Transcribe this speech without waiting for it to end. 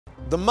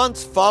The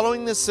months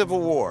following the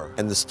Civil War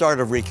and the start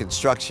of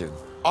Reconstruction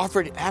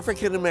offered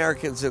African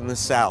Americans in the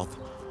South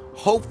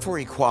hope for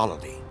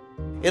equality.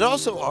 It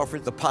also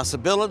offered the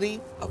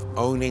possibility of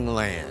owning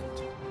land.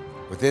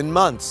 Within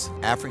months,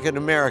 African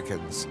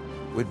Americans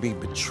would be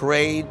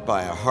betrayed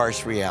by a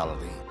harsh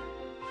reality.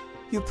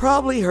 You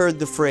probably heard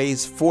the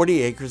phrase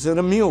 40 acres and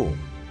a mule.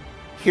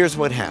 Here's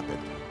what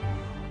happened.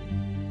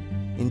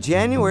 In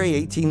January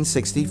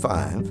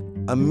 1865,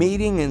 a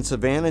meeting in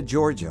Savannah,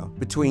 Georgia,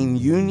 between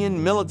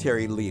Union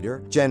military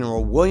leader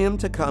General William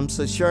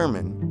Tecumseh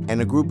Sherman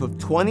and a group of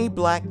 20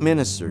 black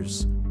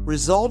ministers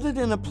resulted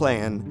in a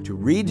plan to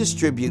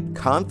redistribute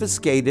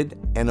confiscated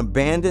and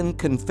abandoned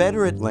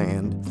Confederate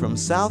land from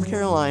South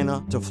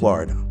Carolina to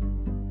Florida.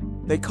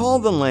 They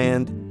called the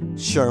land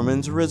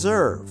Sherman's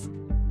Reserve.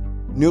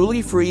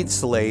 Newly freed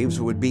slaves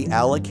would be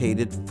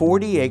allocated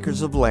 40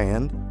 acres of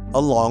land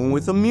along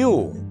with a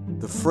mule.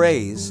 The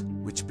phrase,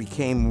 which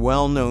became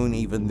well known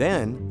even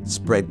then,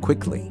 spread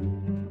quickly.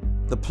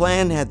 The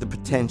plan had the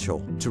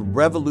potential to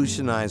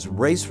revolutionize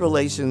race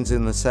relations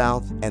in the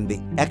South and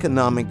the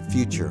economic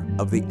future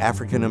of the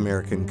African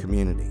American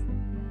community.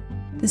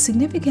 The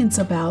significance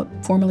about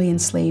formerly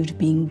enslaved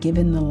being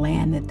given the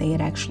land that they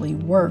had actually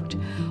worked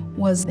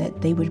was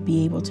that they would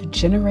be able to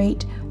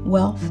generate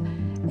wealth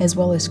as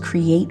well as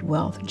create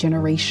wealth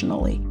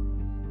generationally.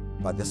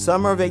 By the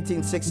summer of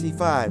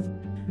 1865,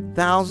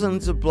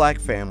 thousands of black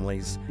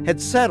families had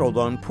settled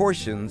on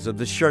portions of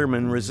the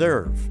Sherman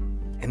Reserve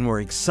and were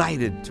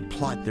excited to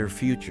plot their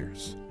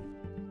futures.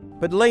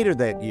 But later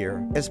that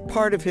year, as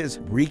part of his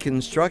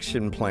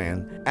Reconstruction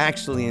plan,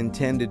 actually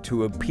intended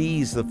to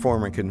appease the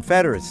former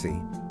Confederacy,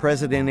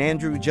 President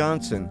Andrew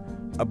Johnson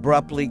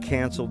abruptly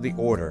canceled the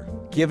order,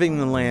 giving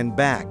the land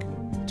back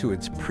to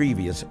its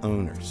previous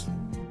owners.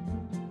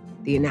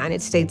 The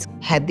United States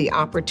had the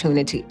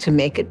opportunity to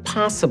make it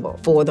possible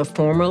for the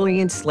formerly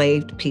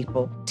enslaved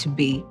people to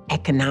be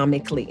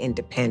economically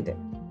independent,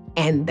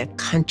 and the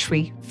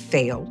country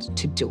failed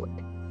to do it.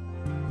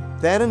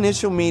 That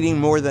initial meeting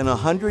more than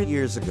 100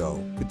 years ago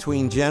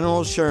between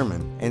General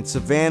Sherman and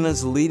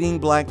Savannah's leading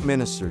black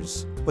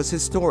ministers was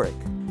historic.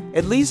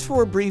 At least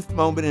for a brief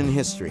moment in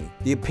history,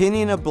 the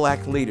opinion of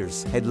black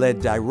leaders had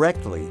led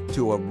directly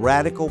to a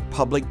radical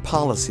public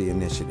policy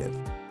initiative.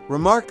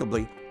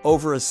 Remarkably,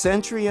 over a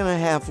century and a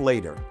half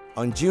later,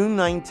 on June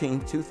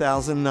 19,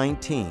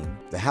 2019,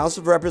 the House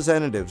of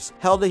Representatives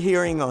held a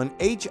hearing on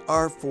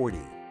H.R. 40,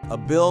 a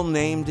bill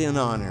named in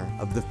honor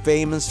of the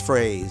famous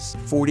phrase,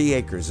 40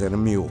 acres and a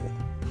mule.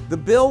 The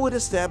bill would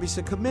establish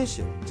a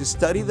commission to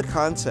study the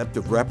concept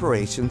of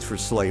reparations for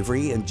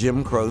slavery and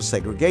Jim Crow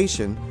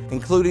segregation,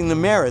 including the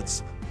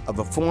merits of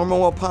a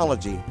formal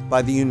apology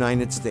by the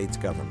United States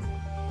government.